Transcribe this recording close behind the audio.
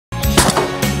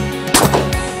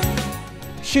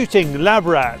shooting lab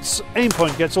rats.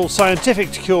 Aimpoint gets all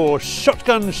scientific to cure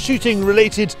shotgun shooting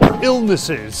related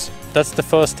illnesses. That's the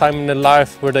first time in their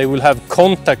life where they will have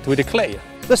contact with the clay.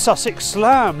 The Sussex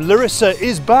Slam. Larysa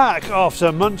is back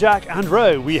after muntjac and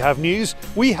roe. We have news,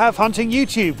 we have hunting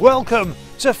YouTube. Welcome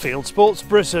to Fieldsports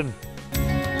Britain.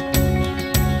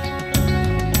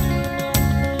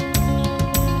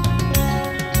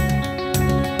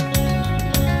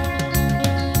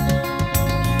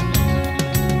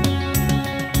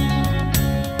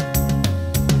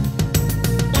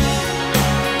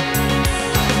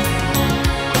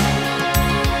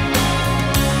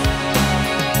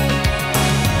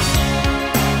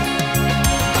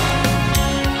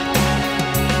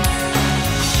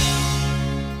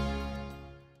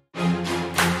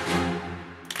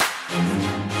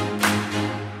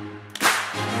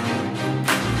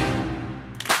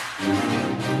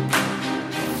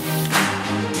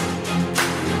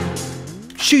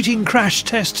 Shooting crash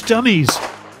test dummies,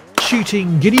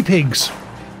 shooting guinea pigs,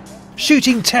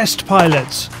 shooting test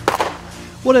pilots.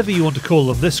 Whatever you want to call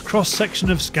them, this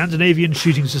cross-section of Scandinavian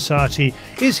shooting society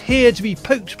is here to be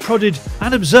poked, prodded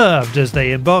and observed as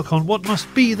they embark on what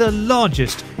must be the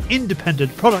largest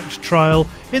independent product trial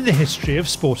in the history of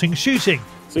sporting shooting.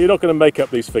 So you're not going to make up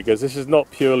these figures, this is not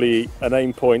purely an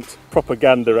Aimpoint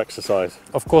propaganda exercise?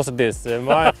 Of course it is.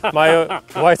 My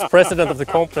vice president of the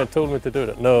company told me to do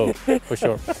that. No, for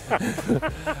sure.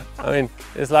 I mean,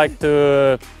 it's like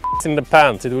to in the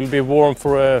pants. It will be warm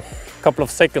for a couple of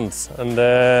seconds and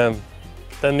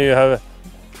then you have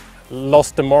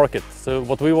lost the market. So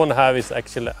what we want to have is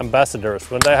actually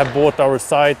ambassadors. When they have bought our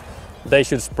site, they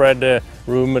should spread the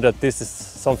rumor that this is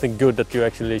something good that you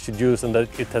actually should use and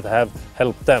that it have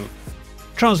helped them.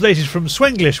 Translated from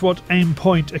Swenglish, what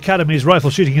Aimpoint Academy's rifle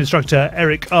shooting instructor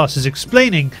Eric Ars is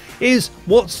explaining is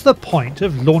what's the point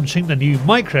of launching the new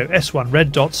micro S1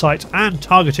 red dot sight and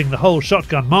targeting the whole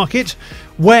shotgun market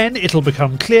when it'll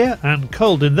become clear and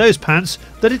cold in those pants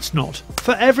that it's not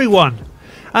for everyone.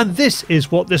 And this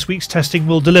is what this week's testing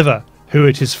will deliver, who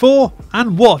it is for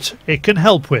and what it can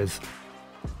help with.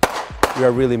 We are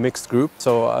a really mixed group,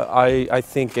 so I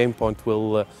think Aimpoint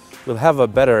will have a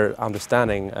better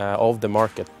understanding of the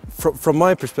market. From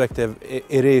my perspective,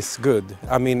 it is good.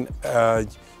 I mean,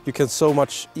 you can so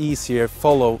much easier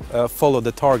follow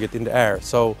the target in the air,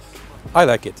 so I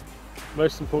like it.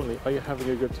 Most importantly, are you having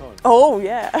a good time? Oh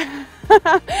yeah,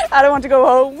 I don't want to go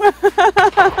home.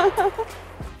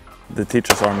 The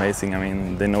teachers are amazing. I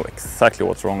mean, they know exactly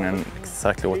what's wrong and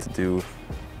exactly what to do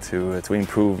to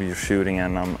improve your shooting,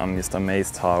 and I'm just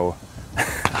amazed how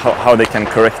they can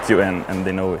correct you and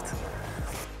they know it.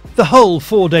 The whole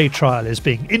 4-day trial is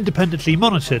being independently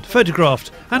monitored,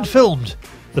 photographed and filmed.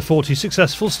 The 40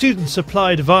 successful students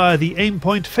applied via the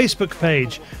Aimpoint Facebook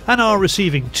page and are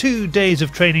receiving 2 days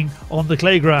of training on the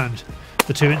clayground.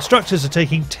 The 2 instructors are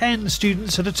taking 10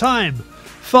 students at a time.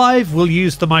 5 will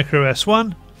use the micro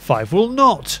S1, 5 will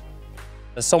not.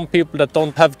 Some people that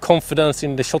don't have confidence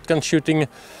in the shotgun shooting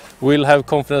will have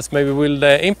confidence maybe with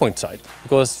the Aimpoint side,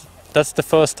 because that's the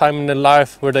first time in their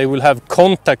life where they will have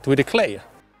contact with the clay.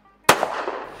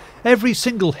 Every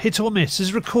single hit or miss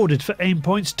is recorded for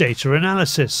Aimpoint's data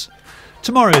analysis.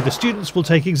 Tomorrow the students will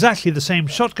take exactly the same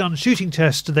shotgun shooting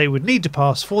test they would need to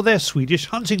pass for their Swedish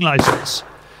hunting licence.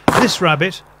 This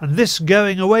rabbit and this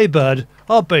going away bird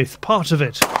are both part of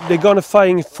it. They're gonna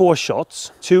fire 4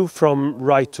 shots, 2 from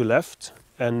right to left,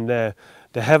 and they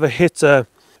have hit a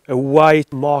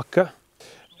white marker,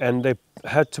 and they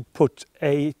had to put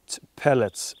 8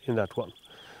 pellets in that one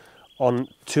on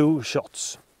 2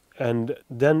 shots. And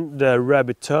then the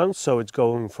rabbit turns, so it's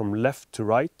going from left to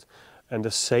right and the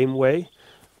same way,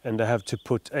 and they have to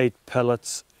put 8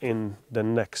 pellets in the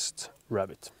next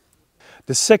rabbit.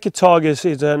 The second target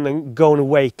is then going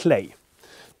away clay.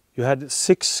 You had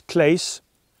 6 clays,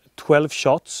 12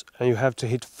 shots, and you have to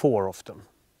hit 4 of them.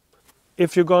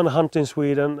 If you're going to hunt in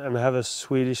Sweden and have a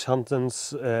Swedish hunting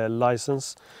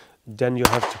license, then you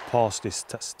have to pass this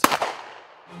test.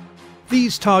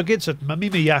 These targets at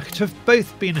Muntjac have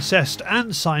both been assessed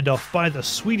and signed off by the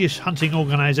Swedish hunting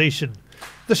organisation.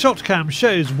 The shot cam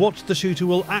shows what the shooter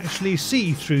will actually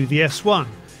see through the S1.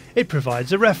 It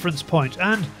provides a reference point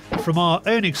and, from our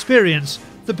own experience,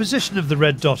 the position of the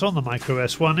red dot on the micro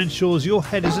S1 ensures your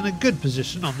head is in a good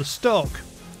position on the stock.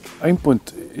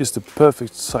 Aimpoint is the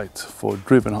perfect sight for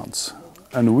driven hunts,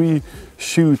 and we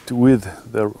shoot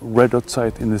with the red dot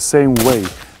sight in the same way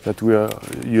that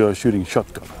you are shooting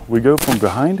shotgun. We go from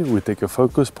behind, we take a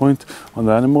focus point on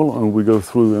the animal and we go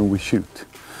through and we shoot.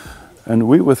 And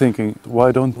we were thinking,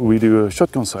 why don't we do a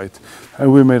shotgun sight?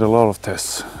 And we made a lot of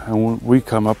tests and we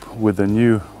come up with a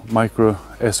new micro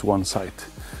S1 sight,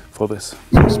 for this.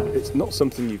 It's not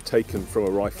something you've taken from a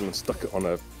rifle and stuck it on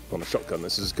a shotgun.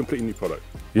 This is a completely new product.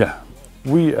 Yeah,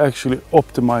 we actually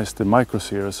optimized the micro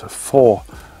series for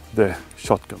the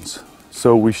shotguns.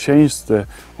 So we changed the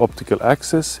optical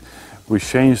axis, we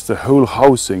changed the whole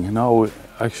housing. Now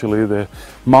actually the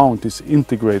mount is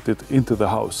integrated into the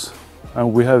house,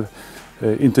 and we have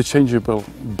interchangeable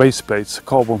base plates,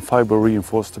 carbon fiber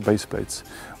reinforced base plates,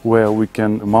 where we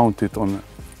can mount it on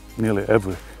nearly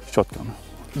every shotgun.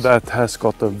 That has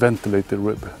got a ventilated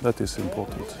rib, that is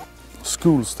important.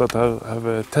 Schools that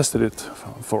have tested it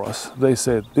for us, they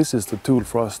said this is the tool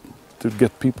for us to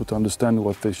get people to understand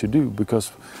what they should do,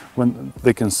 because when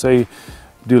they can say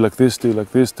do like this, do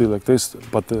like this, do like this,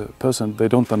 but the person, they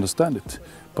don't understand it.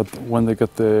 But when they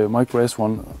get the micro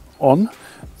S1 on,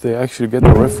 they actually get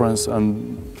the reference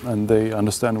and they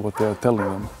understand what they are telling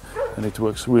them, and it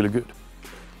works really good.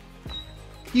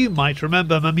 You might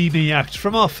remember muntjac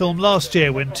from our film last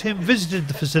year when Tim visited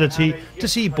the facility to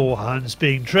see boarhounds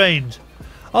being trained.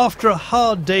 After a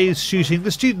hard day's shooting,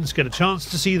 the students get a chance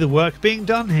to see the work being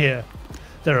done here.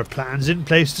 There are plans in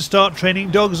place to start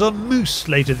training dogs on moose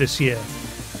later this year.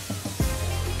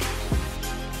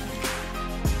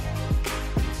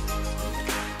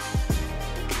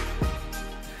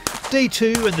 Day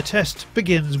 2 and the test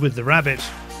begins with the rabbit.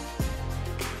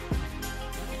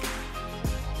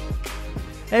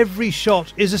 Every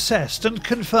shot is assessed and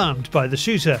confirmed by the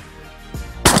shooter.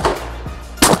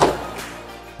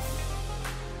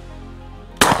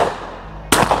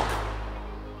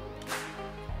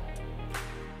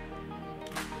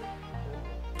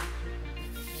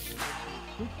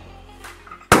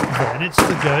 Then it's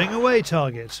the going away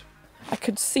target. I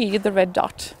could see the red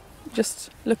dot just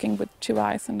looking with 2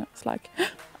 eyes, and it's like,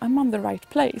 I'm on the right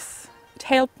place. It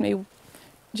helped me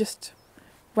just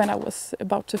when I was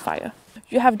about to fire.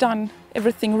 You have done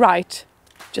everything right,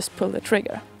 just pull the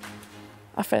trigger.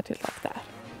 I felt it like that.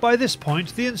 By this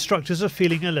point, the instructors are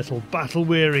feeling a little battle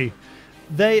weary.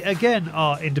 They again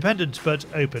are independent but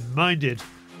open-minded.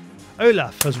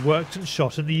 Olaf has worked and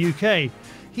shot in the UK.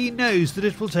 He knows that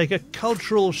it will take a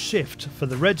cultural shift for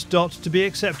the red dot to be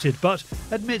accepted, but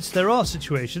admits there are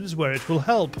situations where it will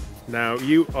help. Now,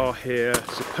 you are here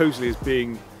supposedly as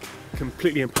being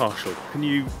completely impartial. Can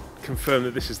you confirm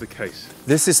that this is the case?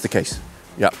 This is the case.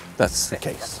 Yeah, that's the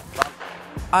case.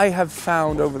 I have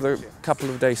found over the couple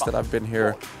of days that I've been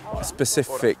here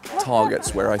specific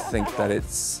targets where I think that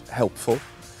it's helpful.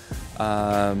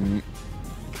 I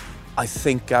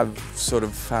think I've sort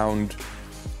of found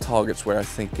targets where I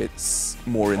think it's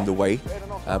more in the way,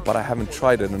 but I haven't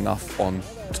tried it enough on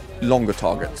longer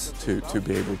targets to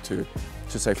be able to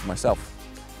say for myself.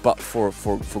 But for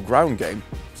ground game,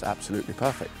 it's absolutely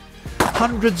perfect.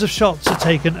 Hundreds of shots are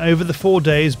taken over the 4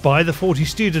 days by the 40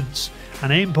 students,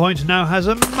 and Aimpoint now has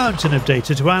a mountain of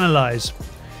data to analyse.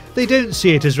 They don't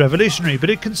see it as revolutionary,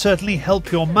 but it can certainly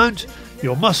help your mount,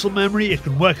 your muscle memory, it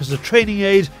can work as a training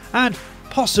aid, and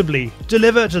possibly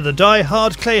deliver to the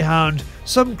die-hard clayhound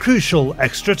some crucial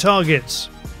extra targets.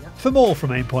 For more from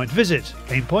Aimpoint, visit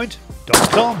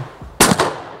aimpoint.com.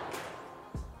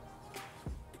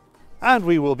 And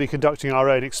we will be conducting our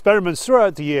own experiments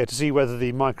throughout the year to see whether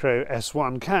the Micro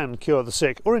S1 can cure the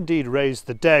sick or indeed raise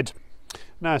the dead.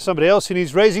 Now, somebody else who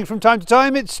needs raising from time to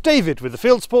time, it's David with the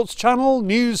Fieldsports Channel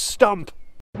News Stump.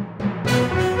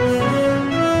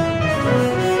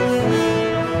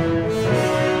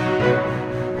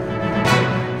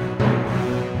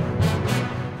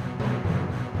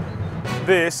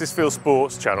 This is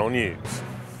Fieldsports Channel News.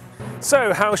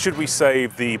 So, how should we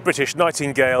save the British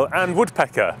nightingale and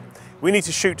woodpecker? We need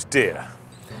to shoot deer.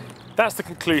 That's the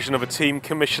conclusion of a team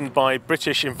commissioned by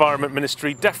British Environment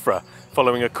Ministry DEFRA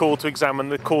following a call to examine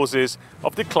the causes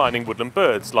of declining woodland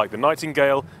birds like the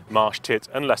nightingale, marsh tit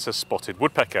and lesser spotted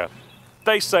woodpecker.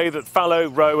 They say that fallow,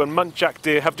 roe and muntjac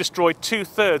deer have destroyed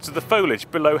 2/3 of the foliage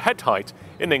below head height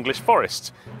in English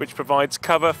forests, which provides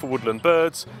cover for woodland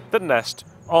birds that nest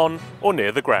on or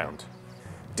near the ground.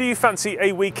 Do you fancy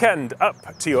a weekend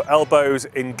up to your elbows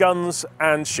in guns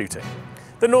and shooting?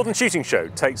 The Northern Shooting Show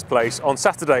takes place on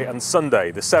Saturday and Sunday,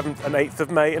 the 7th and 8th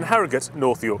of May in Harrogate,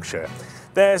 North Yorkshire.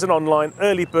 There's an online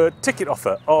early bird ticket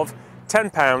offer of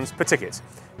 £10 per ticket.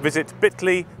 Visit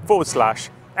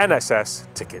bit.ly/NSS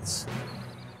tickets.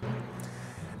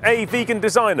 A vegan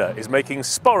designer is making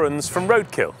sporrans from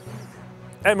roadkill.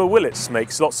 Emma Willits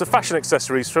makes lots of fashion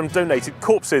accessories from donated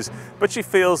corpses, but she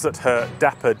feels that her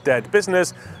Dapper Dead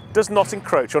business does not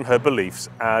encroach on her beliefs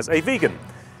as a vegan,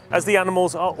 as the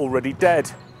animals are already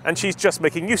dead and she's just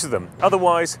making use of them,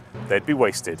 otherwise they'd be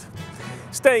wasted.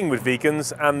 Staying with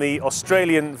vegans, and the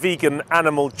Australian vegan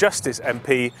animal justice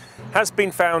MP has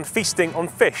been found feasting on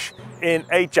fish in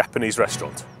a Japanese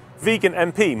restaurant. Vegan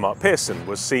MP Mark Pearson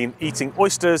was seen eating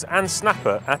oysters and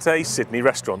snapper at a Sydney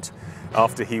restaurant.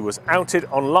 After he was outed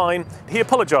online, he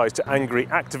apologised to angry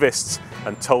activists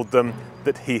and told them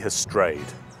that he has strayed.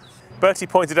 Bertie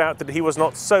pointed out that he was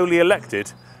not solely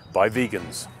elected by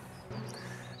vegans.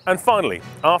 And finally,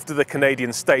 after the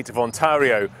Canadian state of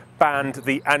Ontario banned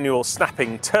the annual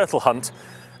snapping turtle hunt,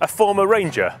 a former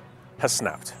ranger has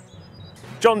snapped.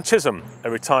 John Chisholm, a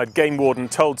retired game warden,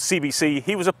 told CBC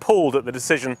he was appalled at the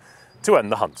decision to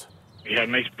end the hunt. We had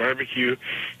a nice barbecue,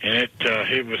 and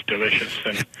it was delicious.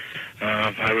 And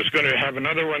I was going to have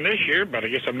another one this year, but I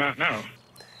guess I'm not now.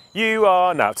 You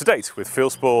are now up to date with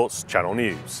Fieldsports Channel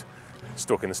News.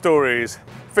 Stalking the stories,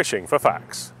 fishing for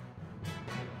facts.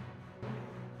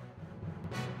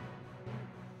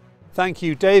 Thank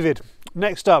you, David.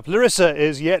 Next up, Larysa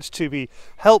is yet to be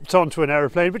helped onto an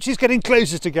aeroplane, but she's getting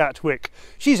closer to Gatwick.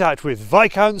 She's out with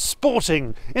Viscount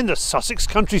sporting in the Sussex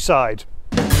countryside.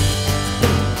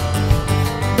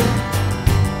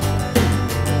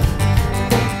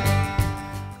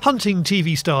 Hunting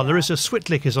TV star Larysa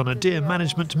Switlyk is on a deer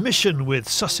management mission with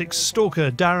Sussex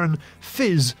stalker Darren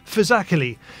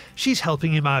Phizacklea. She's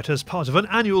helping him out as part of an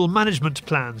annual management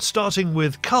plan, starting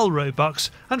with cull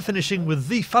roebucks and finishing with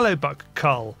the fallow buck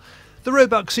cull. The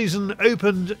roebuck season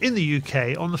opened in the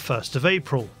UK on the 1st of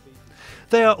April.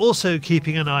 They are also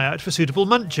keeping an eye out for suitable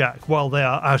muntjac while they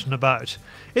are out and about.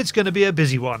 It's going to be a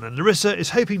busy one, and Larysa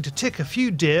is hoping to tick a few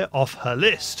deer off her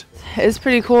list. It's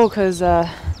pretty cool because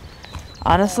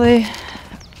honestly,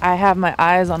 I have my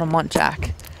eyes on a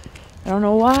muntjac. I don't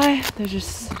know why, they're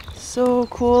just so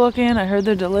cool looking. I heard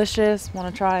they're delicious, want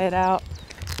to try it out.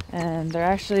 And they're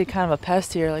actually kind of a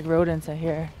pest here, like rodents I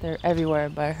hear. They're everywhere,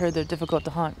 but I heard they're difficult to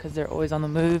hunt because they're always on the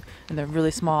move and they're really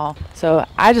small. So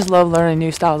I just love learning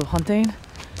new styles of hunting.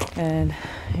 And,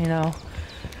 you know,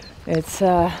 it's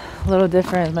a little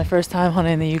different. It's my first time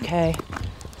hunting in the UK,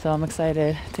 so I'm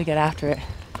excited to get after it.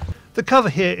 The cover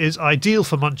here is ideal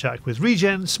for muntjac with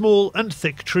regen, small and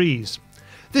thick trees.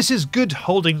 This is good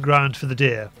holding ground for the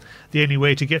deer. The only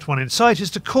way to get one in sight is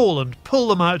to call and pull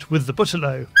them out with the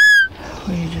butterlow.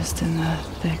 We're just in the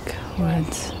thick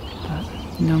woods, but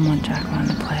no muntjac on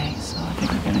the play, so I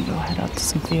think we're gonna go head out to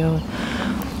some field.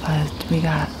 But we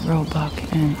got roebuck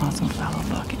and also fallow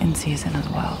buck in season as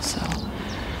well, so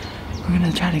we're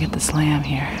gonna try to get the slam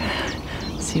here.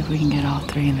 See if we can get all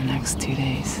three in the next 2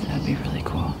 days. That'd be really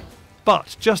cool.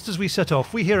 But just as we set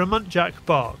off, we hear a muntjac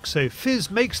bark, so Fizz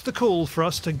makes the call for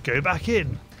us to go back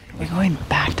in. We're going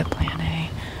back to plan A.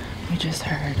 We just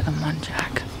heard a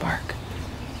muntjac bark.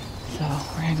 So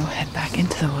we're gonna go head back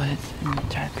into the woods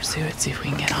and try to pursue it, see if we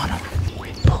can get on them.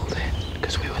 We pulled in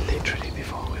because we were literally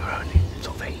before, we were only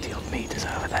sort of 80 odd metres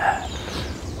over there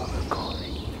when we were calling.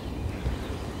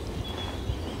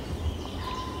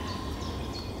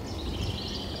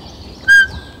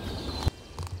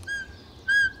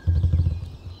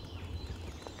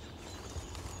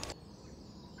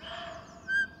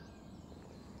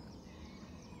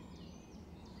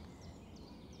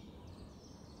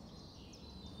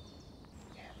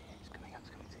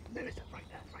 There is right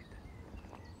there, right there.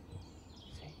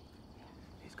 See?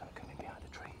 He's going to come in behind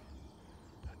the tree.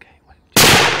 Okay, wait.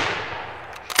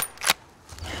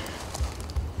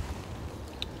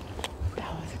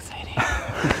 That was exciting.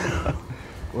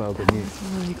 Well, good news. That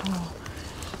was really cool.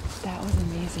 That was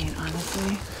amazing,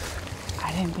 honestly.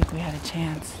 I didn't think we had a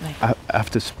chance. Like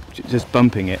after just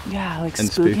bumping it, yeah, like and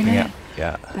spooking it.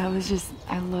 Yeah. That was just,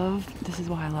 this is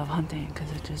why I love hunting, because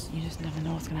you just never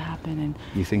know what's going to happen, and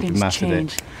you think things you've mastered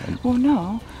change. it. Well,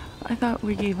 no, I thought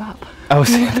we gave up. Oh,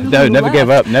 no, never give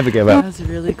up, never give up. That was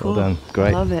really cool. Well done, great.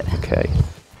 I love it. Okay.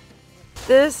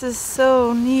 This is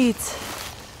so neat.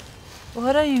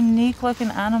 What a unique looking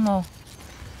animal.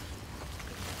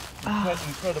 That's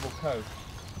incredible coat.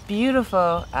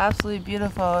 Beautiful, absolutely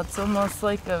beautiful. It's almost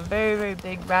like a very, very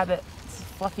big rabbit. It's a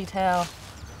fluffy tail,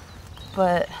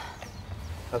 but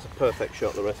that's a perfect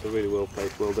shot, Larysa, really well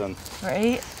played, well done.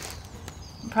 Right?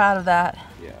 I'm proud of that.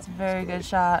 Yeah, it's a very good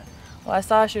shot. Well, I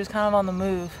saw she was kind of on the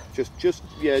move. She was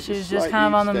just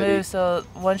kind of on the move, so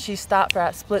once she stopped for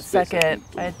that split second,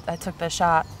 I took the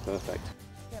shot. Perfect.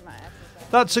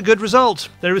 That's a good result.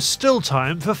 There is still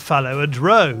time for fallow and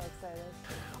roe.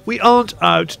 We aren't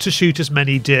out to shoot as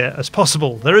many deer as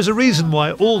possible. There is a reason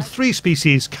why all three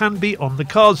species can be on the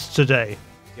cards today.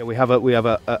 Yeah, we have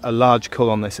a large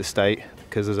cull on this estate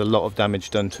because there's a lot of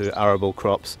damage done to arable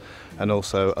crops and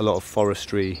also a lot of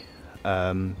forestry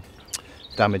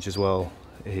damage as well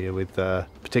here, with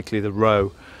particularly the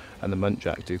roe and the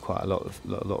muntjac do quite a lot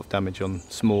of damage on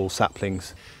small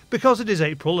saplings. Because it is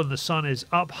April and the sun is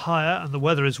up higher and the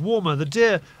weather is warmer, the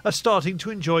deer are starting to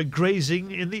enjoy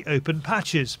grazing in the open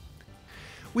patches.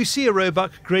 We see a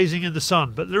roebuck grazing in the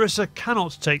sun, but Larysa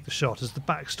cannot take the shot as the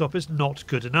backstop is not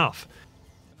good enough.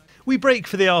 We break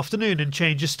for the afternoon and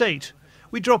change estate.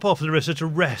 We drop off Larysa to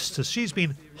rest as she's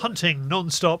been hunting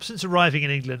non-stop since arriving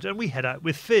in England, and we head out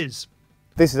with Fiz.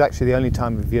 This is actually the only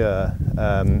time of year,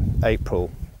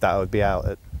 April, that I would be out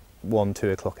at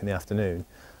 1–2 o'clock in the afternoon.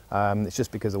 It's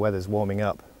just because the weather's warming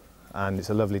up and it's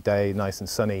a lovely day, nice and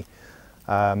sunny.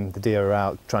 The deer are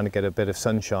out trying to get a bit of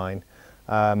sunshine.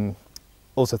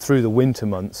 Also through the winter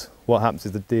months, what happens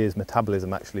is the deer's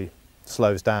metabolism actually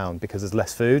slows down because there's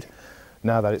less food.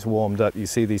 Now that it's warmed up, you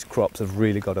see these crops have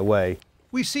really got away.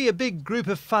 We see a big group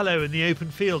of fallow in the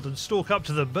open field and stalk up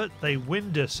to them, but they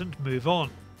wind us and move on.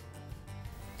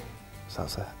 So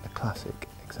that's a classic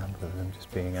example of them just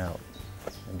being out,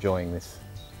 enjoying this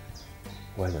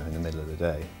weather in the middle of the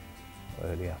day,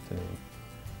 early afternoon.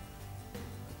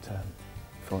 But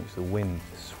if the wind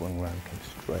swung round, came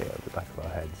straight over the back of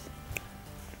our heads.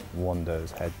 One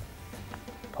doe's head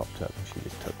popped up and she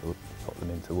just put them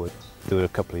into wood. There were a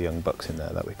couple of young bucks in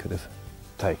there that we could have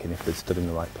taken if they'd stood in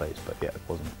the right place, but yeah, it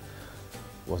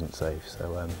wasn't safe,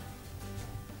 so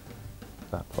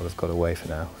that pot has got away for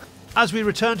now. As we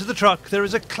return to the truck, there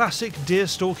is a classic deer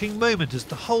stalking moment as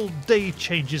the whole day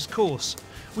changes course.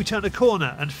 We turn a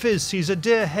corner and Fiz sees a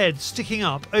deer head sticking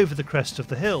up over the crest of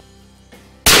the hill.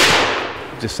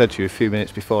 I just said to you a few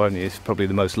minutes before, and it's probably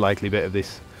the most likely bit of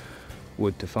this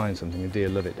wood to find something. The deer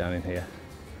love it down in here,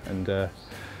 and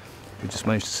we just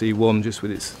managed to see one just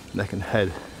with its neck and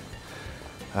head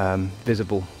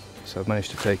visible, so I've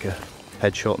managed to take a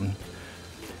headshot, and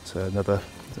it's another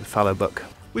fallow buck.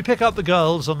 We pick up the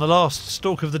girls on the last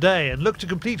stalk of the day and look to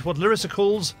complete what Larysa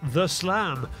calls the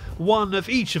slam, one of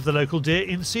each of the local deer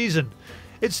in season.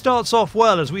 It starts off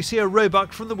well as we see a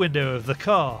roebuck from the window of the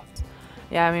car.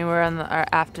 Yeah, I mean, we're on our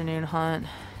afternoon hunt,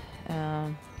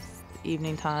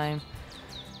 evening time,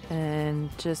 and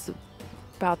just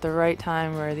about the right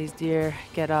time where these deer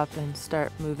get up and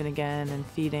start moving again and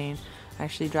feeding.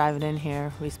 Actually driving in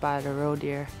here, we spotted a roe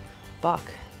deer buck,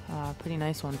 pretty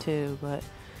nice one too, but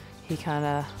he kind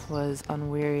of was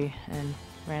unwary and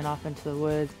ran off into the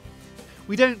woods.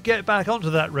 We don't get back onto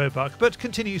that roebuck, but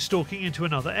continue stalking into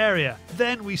another area.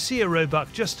 Then we see a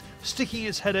roebuck just sticking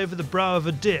its head over the brow of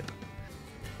a dip.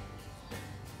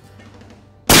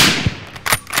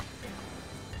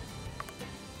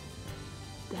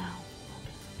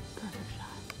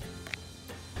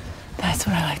 That's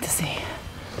what I like to see.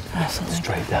 Absolutely.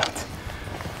 Straight down.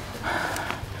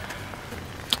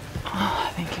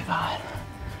 Oh, thank you, God.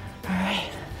 All right.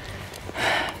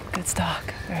 Good stock.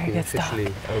 Very good stock. We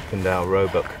officially opened our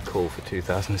roebuck call for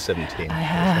 2017. I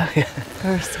have.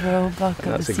 First roebuck of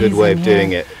the season. That's a good way of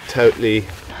doing it. Totally,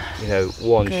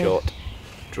 one shot,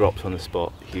 drops on the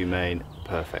spot, humane,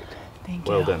 perfect. Thank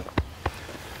you. Well done.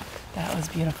 That was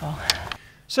beautiful.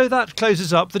 So that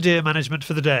closes up the deer management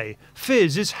for the day.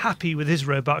 Fiz is happy with his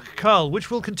roebuck cull,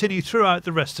 which will continue throughout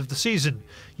the rest of the season.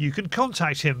 You can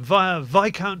contact him via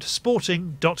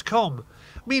viscountsporting.com.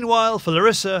 Meanwhile, for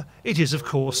Larysa, it is of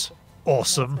course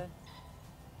awesome.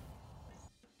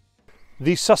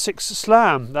 The Sussex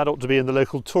Slam, that ought to be in the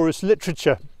local tourist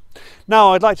literature.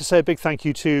 Now I'd like to say a big thank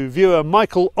you to viewer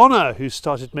Michael Honor, who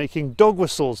started making dog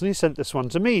whistles, and he sent this one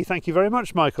to me. Thank you very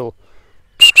much, Michael.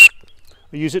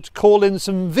 We use it to call in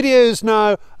some videos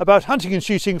now about hunting and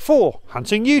shooting for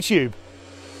Hunting YouTube.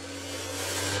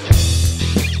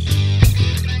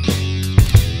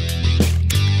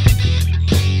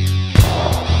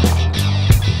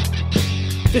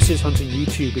 This is Hunting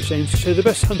YouTube, which aims to show the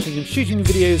best hunting and shooting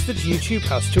videos that YouTube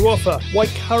has to offer.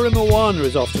 Waikaremoana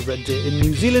is after red deer in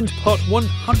New Zealand, part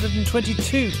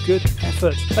 122. Good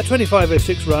effort. A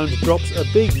 25.06 round drops a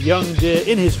big young deer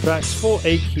in his tracks for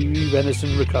a kiwi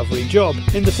venison recovery job.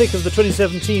 In the thick of the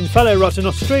 2017 fallow rut in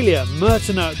Australia,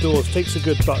 Merton Outdoors takes a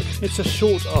good buck. It's a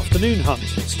short afternoon hunt.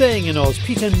 Staying in Oz,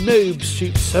 Peter Nobes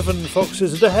shoots 7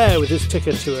 foxes and a hare with his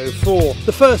ticker 204.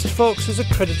 The first fox is a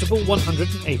creditable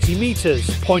 180 metres.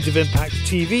 Point of Impact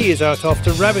TV is out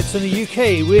after rabbits in the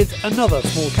UK with another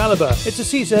small calibre. It's a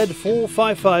Seahead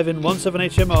 455 in 17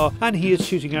 HMR and he is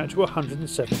shooting out to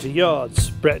 170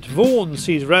 yards. Brett Vaughan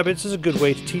sees rabbits as a good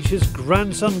way to teach his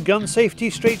grandson gun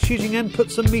safety, straight shooting and put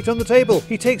some meat on the table.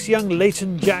 He takes young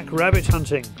Leighton Jack rabbit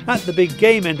hunting. At the big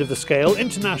game end of the scale,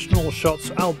 international shots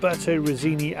Alberto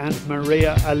Rizzini and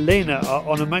Maria Elena are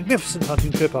on a magnificent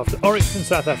hunting trip after Oryx in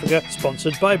South Africa,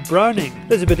 sponsored by Browning.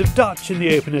 There's a bit of Dutch in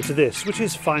the opener to this, which is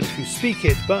is fine if you speak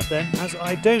it, but then, as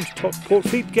I don't, Top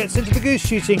Portfleet gets into the goose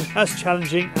shooting, as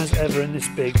challenging as ever in this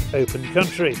big open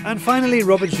country. And finally,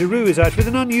 Robert Giroux is out with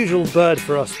an unusual bird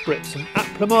for us Brits, an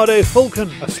Aplomado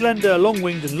falcon, a slender,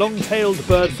 long-winged and long-tailed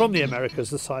bird from the Americas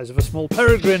the size of a small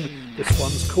peregrine. This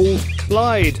one's called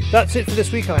Clyde. That's it for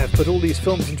this week. I have put all these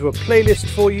films into a playlist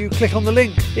for you. Click on the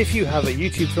link. If you have a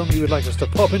YouTube film you would like us to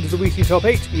pop into the weekly top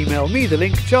 8, email me the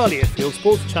link,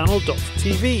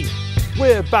 charlie@fieldsportschannel.tv.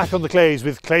 We're back on the clays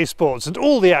with Clay Sports and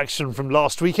all the action from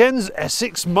last weekend's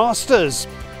Essex Masters.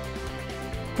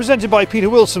 Presented by Peter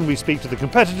Wilson, we speak to the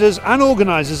competitors and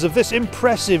organisers of this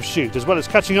impressive shoot, as well as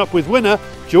catching up with winner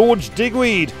George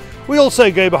Digweed. We also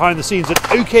go behind the scenes at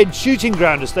Oakhead Shooting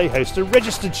Ground as they host a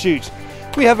registered shoot.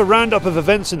 We have a roundup of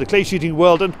events in the clay shooting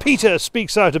world, and Peter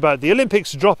speaks out about the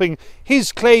Olympics dropping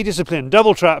his clay discipline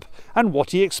double trap and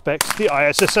what he expects the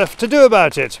ISSF to do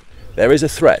about it. There is a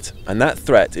threat, and that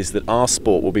threat is that our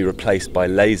sport will be replaced by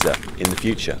laser in the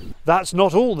future. That's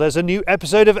not all. There's a new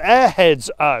episode of Airheads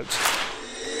out.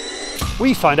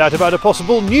 We find out about a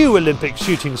possible new Olympic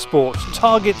shooting sport,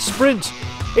 target sprint.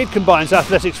 It combines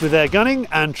athletics with air gunning,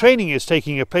 and training is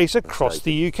taking place across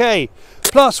the UK.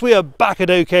 Plus, we are back at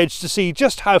Oakhead to see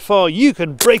just how far you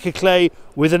can break a clay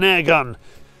with an air gun.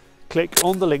 Click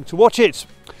on the link to watch it.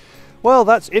 Well,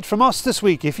 that's it from us this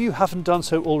week. If you haven't done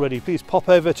so already, please pop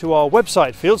over to our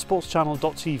website,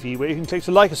 Fieldsports where you can click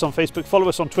to like us on Facebook, follow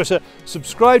us on Twitter,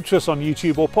 subscribe to us on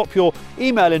YouTube, or pop your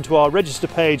email into our register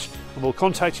page, and we'll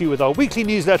contact you with our weekly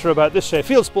newsletter about this show,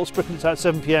 Field Sports Britain. It's at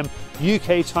 7 p.m.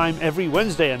 UK time every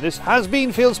Wednesday. And this has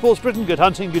been Field Sports Britain. Good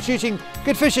hunting, good shooting,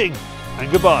 good fishing,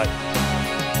 and goodbye.